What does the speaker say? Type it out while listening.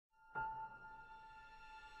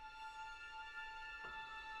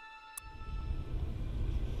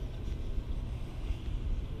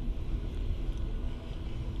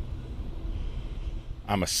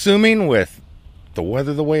I'm assuming with the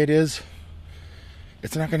weather the way it is,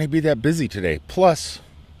 it's not going to be that busy today. Plus,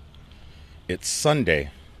 it's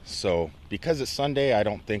Sunday. So because it's Sunday, I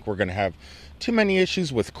don't think we're going to have too many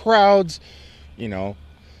issues with crowds. You know,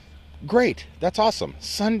 great. That's awesome.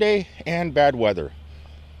 Sunday and bad weather.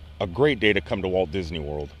 A great day to come to Walt Disney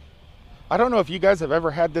World. I don't know if you guys have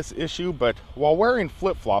ever had this issue, but while wearing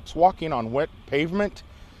flip-flops, walking on wet pavement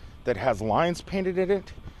that has lines painted in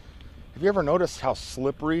it, have you ever noticed how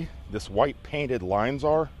slippery this white painted lines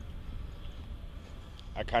are?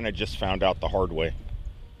 I kind of just found out the hard way.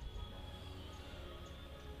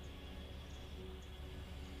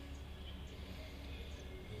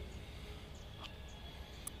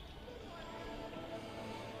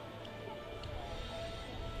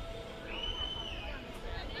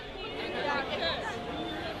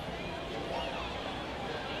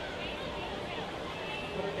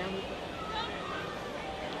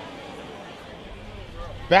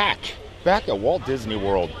 Back at Walt Disney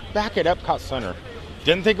World, back at Epcot Center.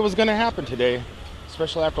 Didn't think it was going to happen today,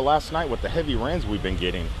 especially after last night with the heavy rains we've been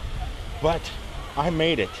getting. But I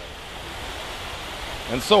made it.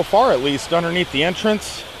 And so far, at least, underneath the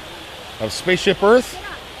entrance of Spaceship Earth,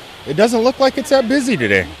 it doesn't look like it's that busy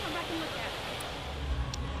today.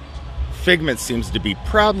 Figment seems to be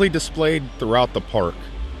proudly displayed throughout the park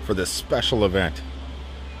for this special event.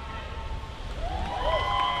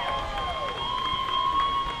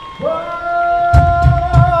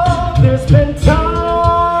 There's been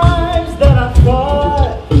times that I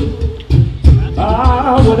thought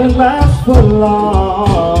I wouldn't last for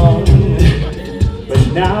long, but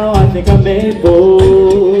now I think I'm able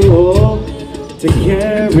to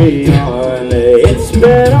carry on. It's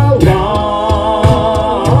been a long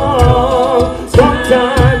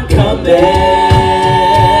time coming, but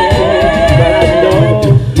I know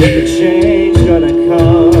the change gonna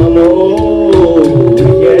come. Oh,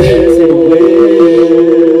 yes it will.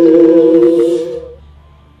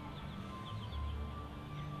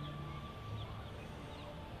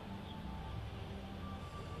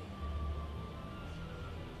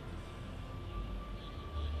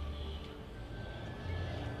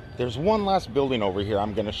 There's one last building over here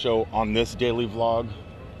I'm going to show on this daily vlog.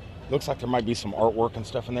 Looks like there might be some artwork and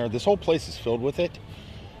stuff in there. This whole place is filled with it.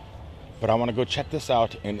 But I want to go check this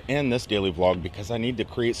out and end this daily vlog because I need to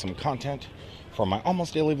create some content for my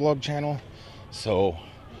Almost Daily Vlog channel. So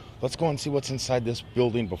let's go and see what's inside this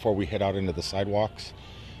building before we head out into the sidewalks.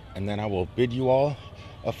 And then I will bid you all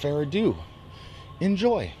a fair adieu.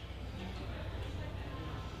 Enjoy.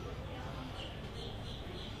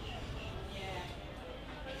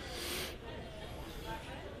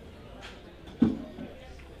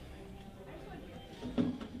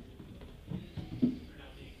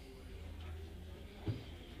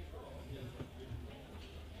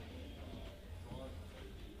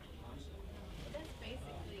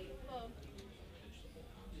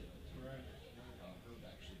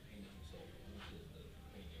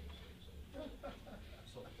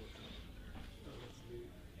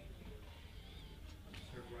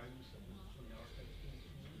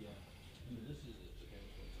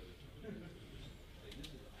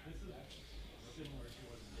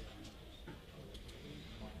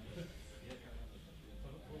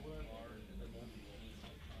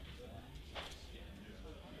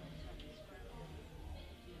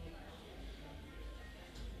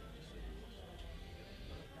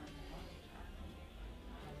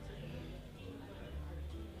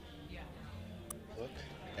 Look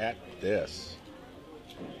at this.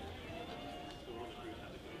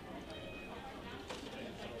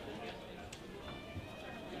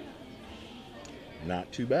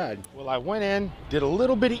 Not too bad. Well, I went in, did a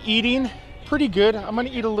little bit of eating. Pretty good. I'm going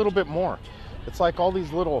to eat a little bit more. It's like all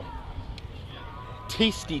these little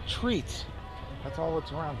tasty treats. That's all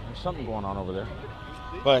that's around. There's something going on over there.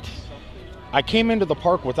 But I came into the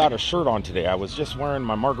park without a shirt on today. I was just wearing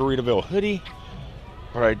my Margaritaville hoodie.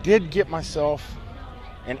 But I did get myself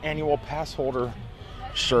an annual pass holder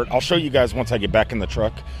shirt. I'll show you guys once I get back in the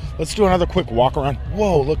truck. Let's do another quick walk around.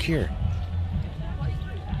 Whoa, look here.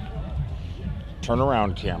 Turn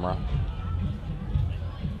around, camera.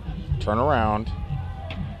 Turn around.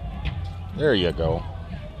 There you go.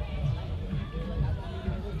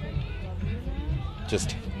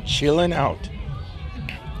 Just chilling out.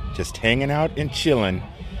 Just hanging out and chilling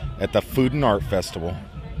at the Food and Art Festival.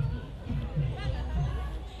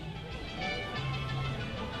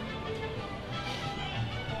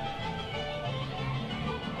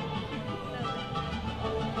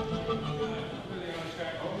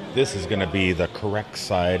 This is going to be the correct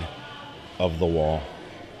side of the wall.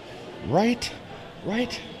 Right?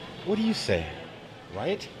 Right? What do you say?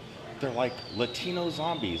 Right? They're like Latino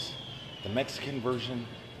zombies, the Mexican version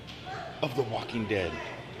of The Walking Dead.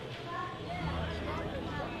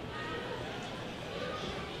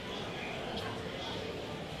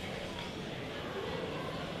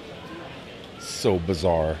 So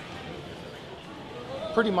bizarre.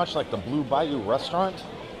 Pretty much like the Blue Bayou restaurant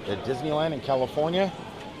at Disneyland in California.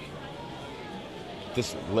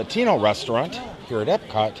 This Latino restaurant here at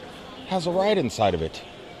Epcot has a ride inside of it.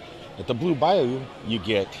 At the Blue Bayou, you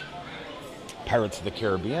get Pirates of the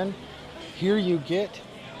Caribbean. Here you get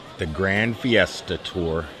the Grand Fiesta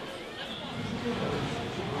Tour.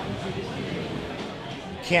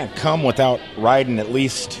 Can't come without riding at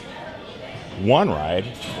least one ride,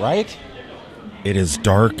 right? It is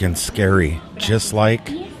dark and scary, just like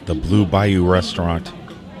the Blue Bayou restaurant.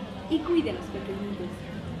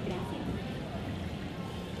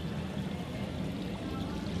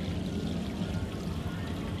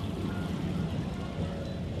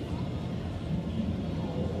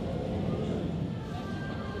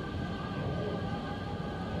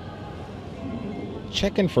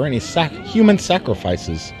 Checking for any human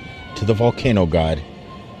sacrifices to the volcano god.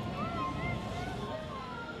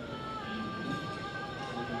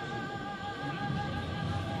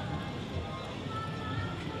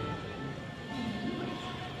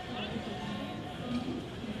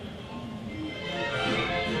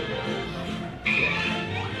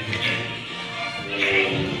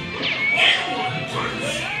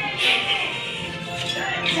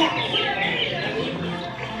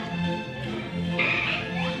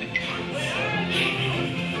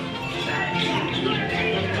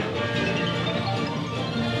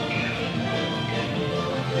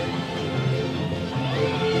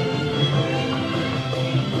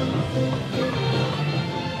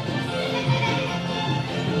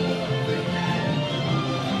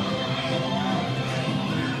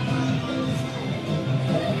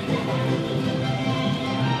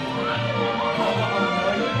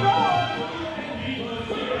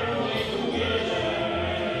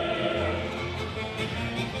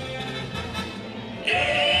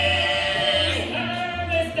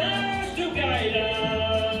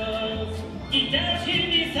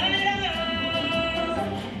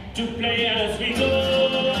 To play as we go,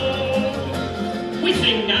 we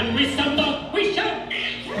sing and we samba, we shout.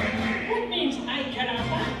 What means I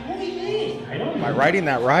caramba? What is? I don't know. By riding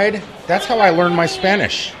that ride, that's how I learned my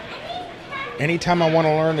Spanish. Anytime I want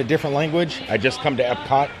to learn a different language, I just come to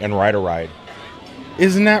Epcot and ride a ride.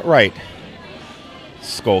 Isn't that right?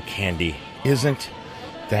 Skull Candy, isn't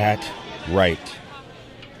that right?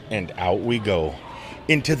 And out we go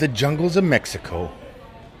into the jungles of Mexico.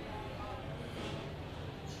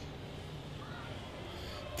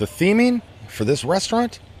 The theming for this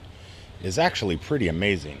restaurant is actually pretty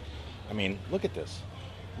amazing. I mean, look at this.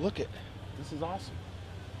 This is awesome.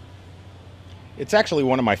 It's actually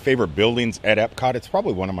one of my favorite buildings at Epcot. It's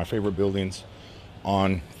probably one of my favorite buildings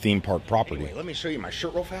on theme park property. Anyway, let me show you my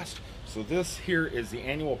shirt real fast. So this here is the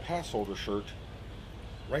annual pass holder shirt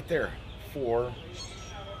right there for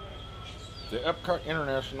the Epcot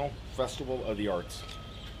International Festival of the Arts.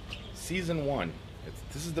 Season 1.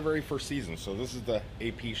 This is the very first season, so this is the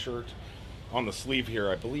AP shirt. On the sleeve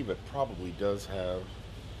here, I believe it probably does have...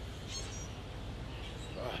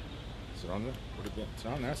 is it on there? It's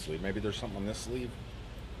not on that sleeve. Maybe there's something on this sleeve.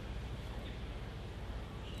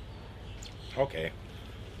 Okay.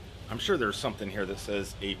 I'm sure there's something here that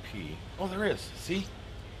says AP. Oh, there is. See?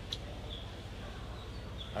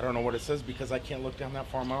 I don't know what it says because I can't look down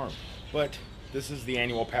that far on my arm. But this is the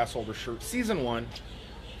annual pass holder shirt. Season 1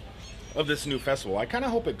 of this new festival. I kind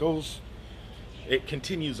of hope it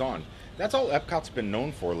continues on. That's all Epcot's been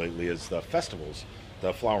known for lately is the festivals.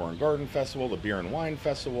 The Flower and Garden Festival, the Beer and Wine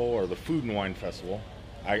Festival, or the Food and Wine Festival.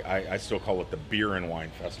 I still call it the Beer and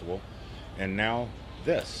Wine Festival. And now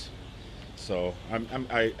this. So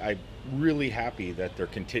I'm really happy that they're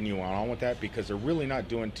continuing on with that because they're really not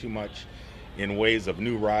doing too much in ways of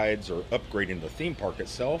new rides or upgrading the theme park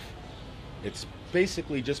itself. It's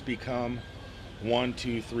basically just become 1,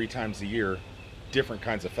 2, 3 times a year different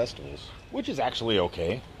kinds of festivals, which is actually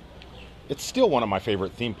okay. It's still one of my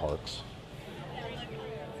favorite theme parks.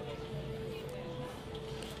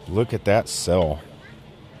 Look at that cell.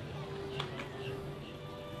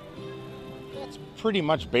 That's pretty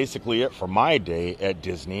much basically it for my day at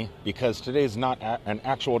Disney because today's not an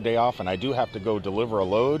actual day off and I do have to go deliver a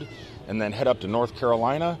load and then head up to North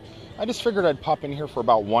Carolina. I just figured I'd pop in here for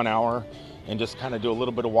about 1 hour and just kind of do a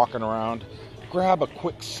little bit of walking around, grab a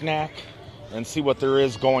quick snack, and see what there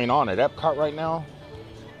is going on at Epcot right now.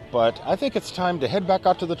 But I think it's time to head back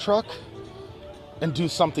out to the truck and do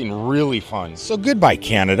something really fun. So goodbye,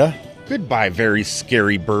 Canada. Goodbye, very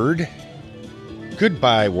scary bird.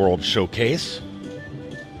 Goodbye, World Showcase.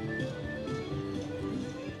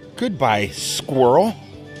 Goodbye, squirrel.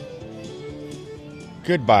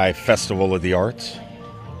 Goodbye, Festival of the Arts.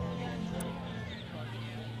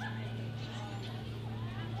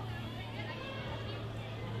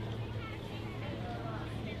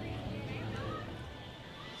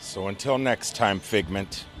 So until next time,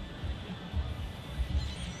 Figment,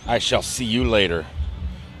 I shall see you later.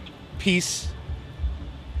 Peace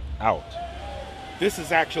out. This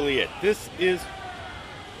is actually it. This is...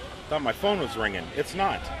 Thought my phone was ringing. It's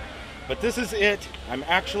not. But this is it. I'm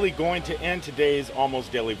actually going to end today's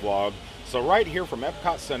Almost Daily Vlog. So right here from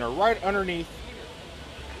Epcot Center, right underneath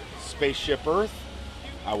Spaceship Earth,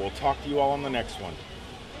 I will talk to you all on the next one.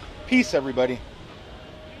 Peace, everybody.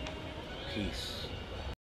 Peace.